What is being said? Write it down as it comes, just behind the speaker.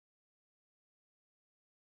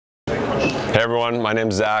Hey everyone, my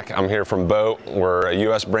name's Zach. I'm here from Bote. We're a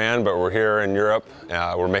US brand, but we're here in Europe.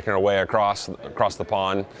 We're making our way across the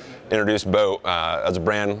pond. Introduced Bote as a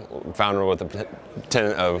brand founded with the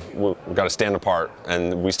tenet of we've got to stand apart.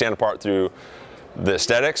 And we stand apart through the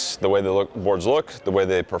aesthetics, the way the boards look, the way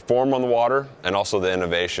they perform on the water, and also the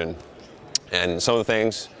innovation. And some of the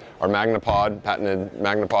things are MagnaPod, patented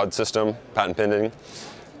MagnaPod system, patent pending,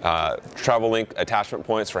 travel link attachment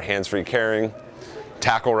points for hands-free carrying,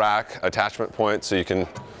 tackle rack attachment point so you can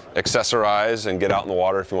accessorize and get out in the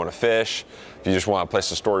water if you want to fish. If you just want a place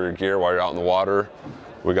to store your gear while you're out in the water.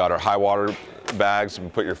 We got our high water bags, you can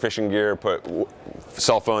put your fishing gear, put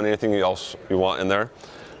cell phone, anything else you want in there.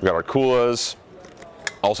 We got our Kulas,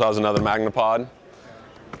 also has another MagnaPod,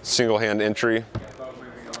 single hand entry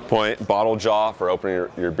point, bottle jaw for opening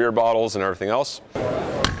your beer bottles and everything else.